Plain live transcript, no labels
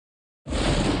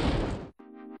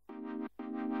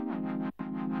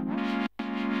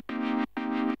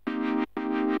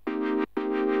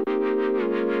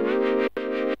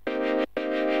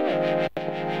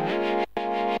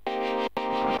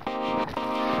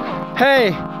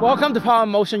Hey, welcome to Power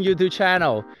Motion YouTube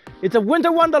channel. It's a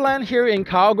winter wonderland here in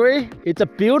Calgary. It's a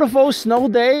beautiful snow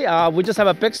day. We just have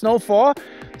a big snowfall.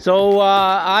 So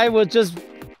I was just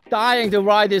dying to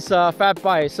ride this fat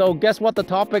bike. So guess what the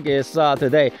topic is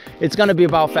today? It's gonna be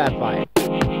about fat bike.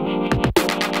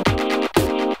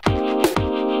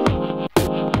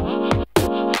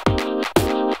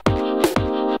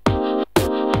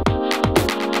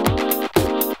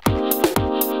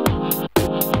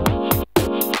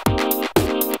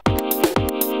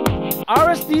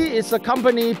 RSD is a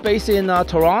company based in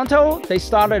Toronto. They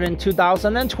started in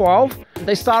 2012.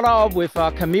 They started off with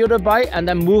a commuter bike and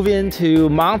then move into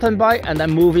mountain bike and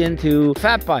then move into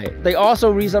fat bike. They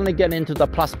also recently get into the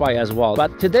plus bike as well.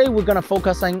 But today we're gonna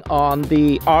focusing on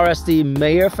the RSD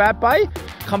Mayor fat bike.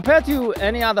 Compared to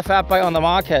any other fat bike on the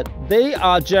market, they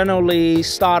are generally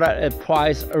started at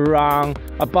price around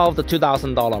above the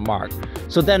 $2,000 mark.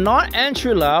 So they're not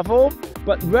entry level,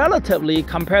 but relatively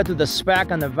compared to the spec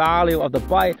and the value of the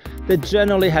bike, they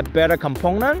generally have better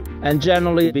component and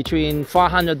generally between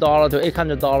 $500 to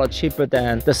 $800 cheaper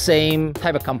than the same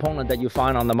type of component that you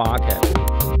find on the market.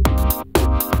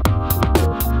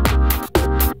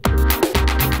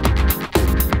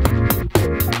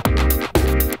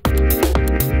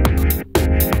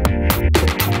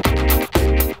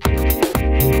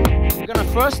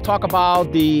 First, talk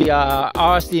about the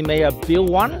RSD Mayor Build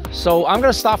 1. So I'm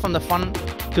going to start from the front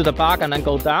to the back and then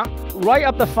go down. Right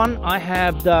up the front, I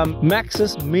have the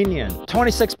Maxxis Minion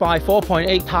 26 by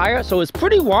 4.8 tire. So it's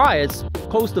pretty wide. It's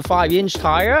close to 5-inch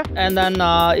tire. And then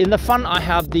in the front, I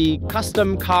have the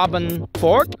custom carbon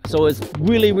fork. So it's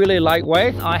really, really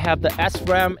lightweight. I have the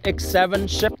SRAM X7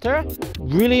 shifter.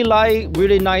 Really light,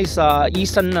 really nice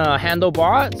Eastern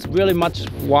handlebar. It's really much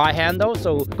wide handle.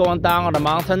 So going down on the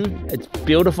mountain, it's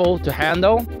beautiful to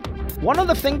handle. One of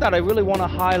the things that I really want to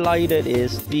highlight it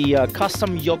is the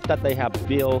custom yoke that they have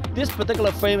built. This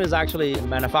particular frame is actually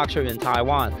manufactured in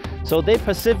Taiwan. So they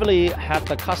specifically have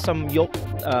the custom yoke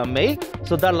made,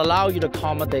 so that'll allow you to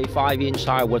accommodate 5-inch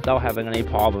tire without having any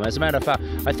problem. As a matter of fact,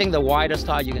 I think the widest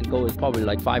tire you can go is probably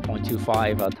like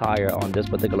 5.25 tire on this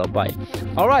particular bike.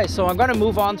 All right, so I'm going to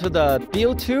move on to the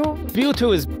Build 2. Build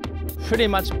 2 is pretty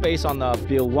much based on the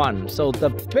Build 1. So the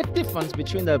big difference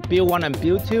between the Build 1 and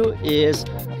Build 2 is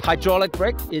hydraulic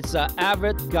brake. It's an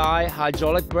average guy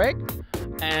hydraulic brake.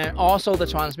 And also the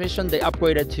transmission, they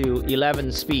upgraded to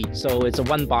 11 speed. So it's a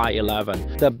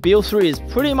 1x11. The Build 3 is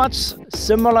pretty much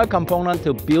similar component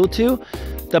to Build 2.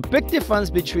 The big difference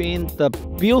between the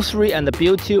Build 3 and the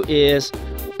Build 2 is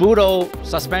Budo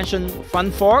suspension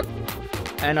front fork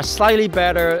and a slightly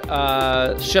better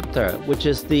shifter, which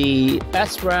is the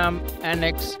SRAM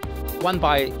NX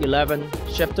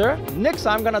 1x11 shifter. Next,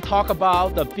 I'm gonna talk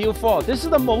about the Build 4. This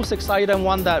is the most exciting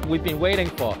one that we've been waiting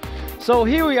for. So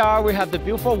here we are, we have the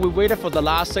Build 4. We waited for the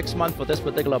last 6 months for this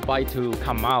particular bike to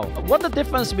come out. What the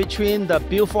difference between the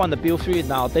Build 4 and the Build 3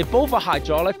 now? They both are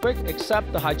hydraulic brake,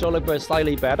 except the hydraulic brake is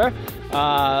slightly better.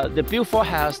 The Build 4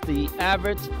 has the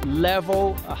average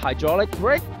level hydraulic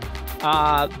brake.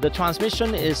 The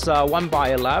transmission is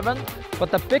 1x11, but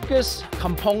the biggest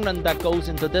component that goes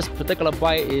into this particular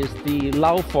bike is the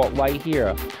Lauf fork right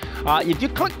here. If you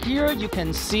click here, you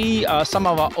can see some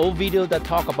of our old videos that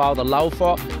talk about the Lauf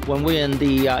fork when we're in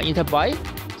the Interbike.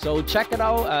 So check it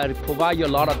out, it provides you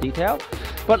a lot of detail.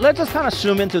 But let's just kind of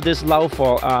zoom into this Lauf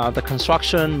fork. The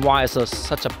construction-wise is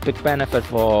such a big benefit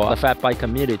for the fat bike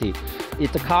community.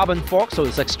 It's a carbon fork, so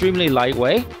it's extremely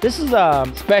lightweight. This is a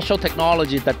special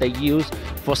technology that they use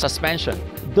for suspension.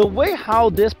 The way how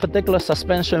this particular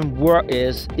suspension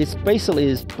works is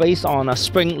basically based on a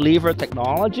spring lever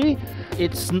technology.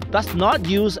 It does not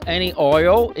use any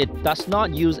oil. It does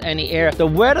not use any air. The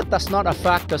weather does not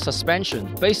affect the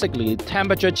suspension. Basically,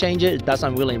 temperature changes, it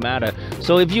doesn't really matter.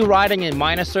 So if you're riding in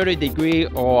 -30 degree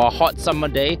or a hot summer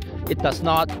day, it does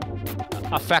not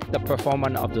affect the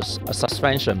performance of the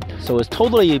suspension. So it's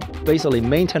totally basically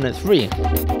maintenance free.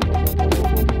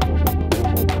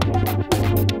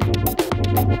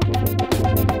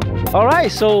 All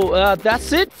right, so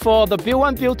that's it for the Build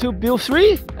 1, Build 2, Build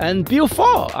 3, and Build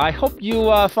 4. I hope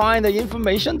you find the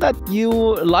information that you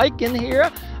like in here.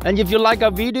 And if you like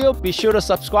our video, be sure to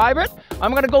subscribe it.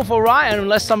 I'm gonna go for a ride and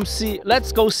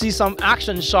let's go see some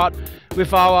action shot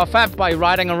with our fat bike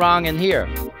riding around in here.